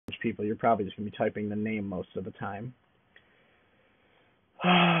people, you're probably just going to be typing the name most of the time.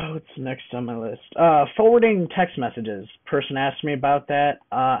 What's next on my list? Forwarding text messages. Person asked me about that.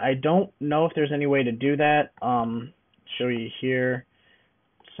 I don't know if there's any way to do that. Show you here.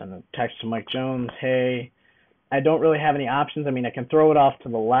 Send a text to Mike Jones. Hey, I don't really have any options. I mean, I can throw it off to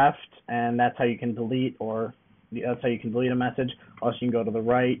the left, and that's how you can delete, or that's how you can delete a message. Also, you can go to the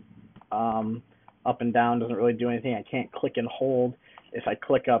right. Up and down doesn't really do anything. I can't click and hold. If I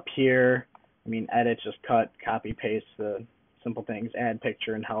click up here, I mean, edit, just cut, copy, paste, the simple things, add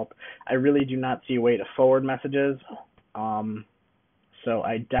picture, and help. I really do not see a way to forward messages, so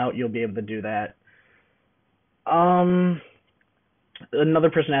I doubt you'll be able to do that. Another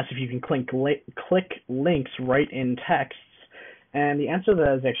person asked if you can click links right in texts, and the answer to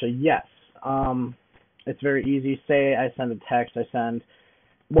that is actually yes. It's very easy. Say I send a text,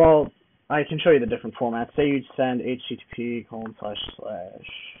 well, I can show you the different formats. Say you send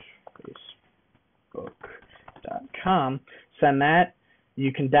http://facebook.com, send that,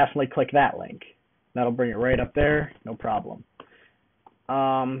 you can definitely click that link. That'll bring it right up there, no problem.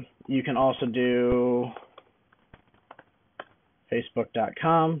 You can also do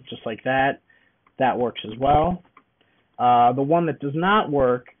facebook.com, just like that. That works as well. The one that does not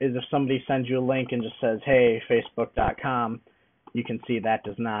work is if somebody sends you a link and just says, hey, facebook.com, you can see that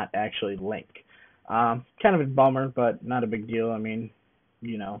does not actually link. Kind of a bummer, but not a big deal. I mean,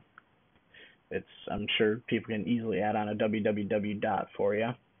 you know, I'm sure people can easily add on a www dot for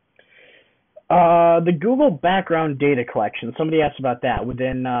you. The Google background data collection. Somebody asked about that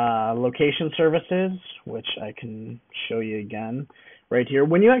within location services, which I can show you again right here.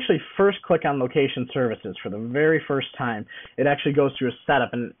 When you actually first click on location services for the very first time, it actually goes through a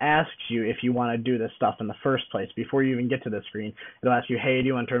setup and asks you if you want to do this stuff in the first place. Before you even get to this screen, it'll ask you, hey, do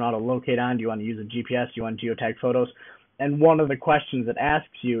you want to turn auto locate on? Do you want to use a GPS? Do you want to geotag photos? And one of the questions it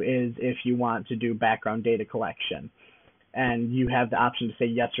asks you is if you want to do background data collection. And you have the option to say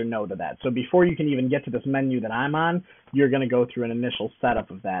yes or no to that. So before you can even get to this menu that I'm on, you're going to go through an initial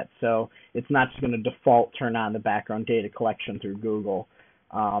setup of that. So it's not just going to default turn on the background data collection through Google.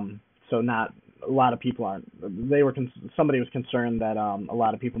 So not a lot of people aren't. Somebody was concerned that a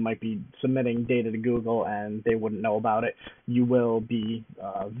lot of people might be submitting data to Google and they wouldn't know about it. You will be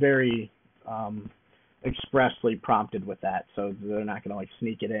very expressly prompted with that, so they're not going to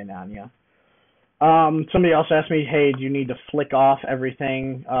sneak it in on you. Somebody else asked me, hey, do you need to flick off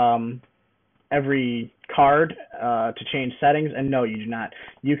everything, every card to change settings? And no, you do not.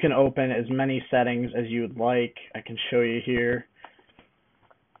 You can open as many settings as you would like. I can show you here.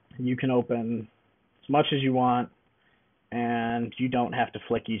 You can open as much as you want, and you don't have to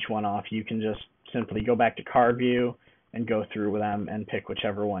flick each one off. You can just simply go back to card view and go through with them and pick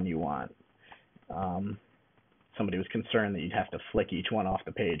whichever one you want. Somebody was concerned that you'd have to flick each one off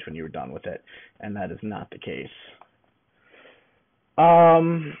the page when you were done with it, and that is not the case.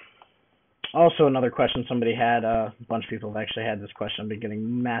 Also, another question somebody had, a bunch of people have actually had this question. I've been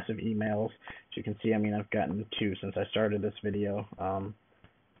getting massive emails. As you can see, I mean, I've gotten 2 since I started this video.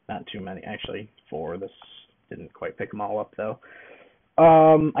 Not too many, actually 4. This didn't quite pick them all up, though.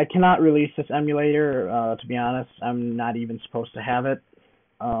 I cannot release this emulator, to be honest. I'm not even supposed to have it,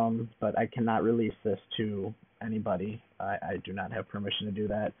 but I cannot release this to anybody. I do not have permission to do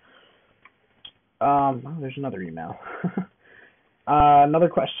that. Oh, there's another email. Another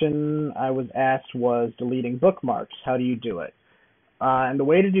question I was asked was deleting bookmarks. How do you do it? And the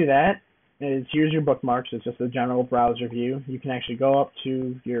way to do that is, here's your bookmarks. It's just a general browser view. You can actually go up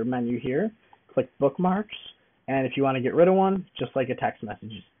to your menu here, click bookmarks, and if you want to get rid of one, just like a text message,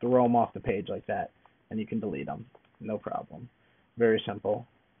 just throw them off the page like that, and you can delete them. No problem. Very simple.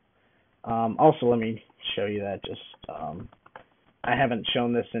 Also, let me show you that. Just I haven't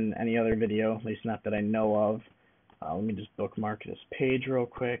shown this in any other video, at least not that I know of. Let me just bookmark this page real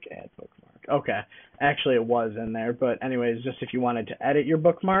quick. Add bookmark. Okay, actually it was in there, but anyways, just if you wanted to edit your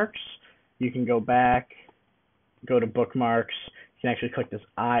bookmarks, you can go back, go to bookmarks. You can actually click this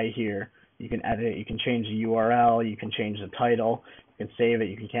I here. You can edit it. You can change the URL. You can change the title. You can save it.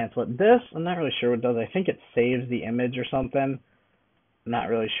 You can cancel it. This, I'm not really sure what it does. I think it saves the image or something. I'm not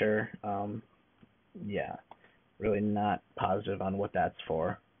really sure. Yeah, really not positive on what that's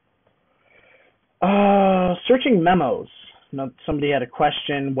for. Searching memos. Now, somebody had a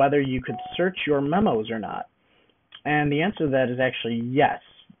question whether you could search your memos or not. And the answer to that is actually yes.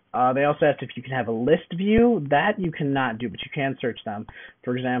 They also asked if you can have a list view. That you cannot do, but you can search them.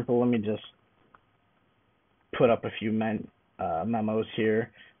 For example, let me just put up a few memos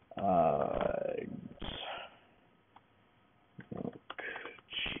here.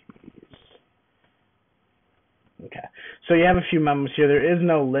 Okay. So you have a few memos here. There is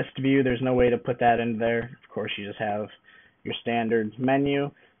no list view. There's no way to put that in there. Of course, you just have your standard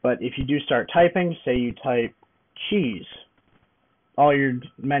menu. But if you do start typing, say you type cheese, all your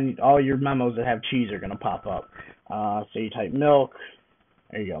memos that have cheese are going to pop up. So you type milk.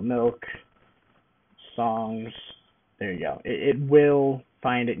 There you go, milk, songs. There you go. It will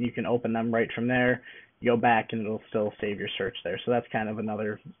find it. You can open them right from there. You go back and it'll still save your search there. So that's kind of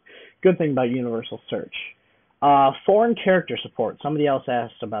another good thing about universal search. Foreign character support. Somebody else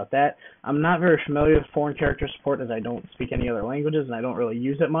asked about that. I'm not very familiar with foreign character support as I don't speak any other languages and I don't really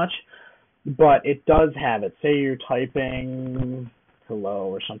use it much. But it does have it. Say you're typing hello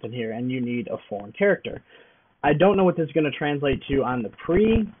or something here and you need a foreign character. I don't know what this is going to translate to on the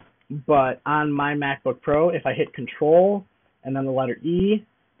pre, but on my MacBook Pro, if I hit Control and then the letter E,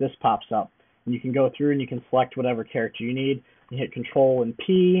 this pops up. And you can go through and you can select whatever character you need. You hit Control and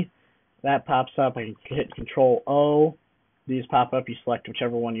P, that pops up. I can hit Control O, these pop up. You select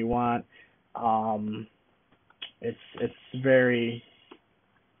whichever one you want. It's very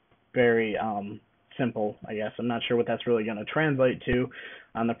simple, I guess. I'm not sure what that's really going to translate to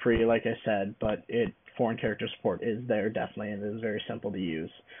on the pre, like I said, but foreign character support is there definitely, and it is very simple to use.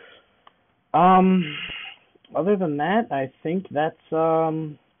 Other than that, I think that's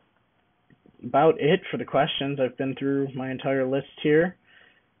about it for the questions. I've been through my entire list here,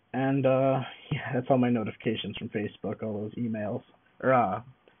 and yeah, that's all my notifications from Facebook, all those emails, or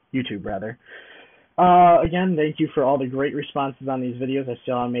YouTube rather. Again, thank you for all the great responses on these videos. I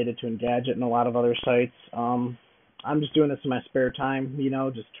still haven't made it to Engadget and a lot of other sites. I'm just doing this in my spare time,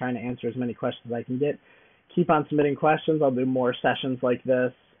 just trying to answer as many questions as I can get. Keep on submitting questions. I'll do more sessions like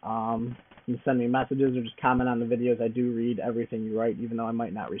this. You can send me messages or just comment on the videos. I do read everything you write, even though I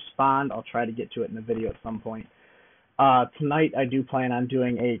might not respond. I'll try to get to it in the video at some point. Tonight, I do plan on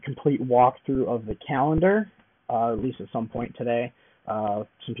doing a complete walkthrough of the calendar, at least at some point today.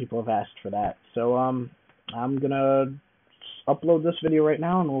 Some people have asked for that. So I'm going to upload this video right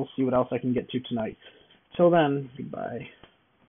now, and we'll see what else I can get to tonight. Till then, goodbye.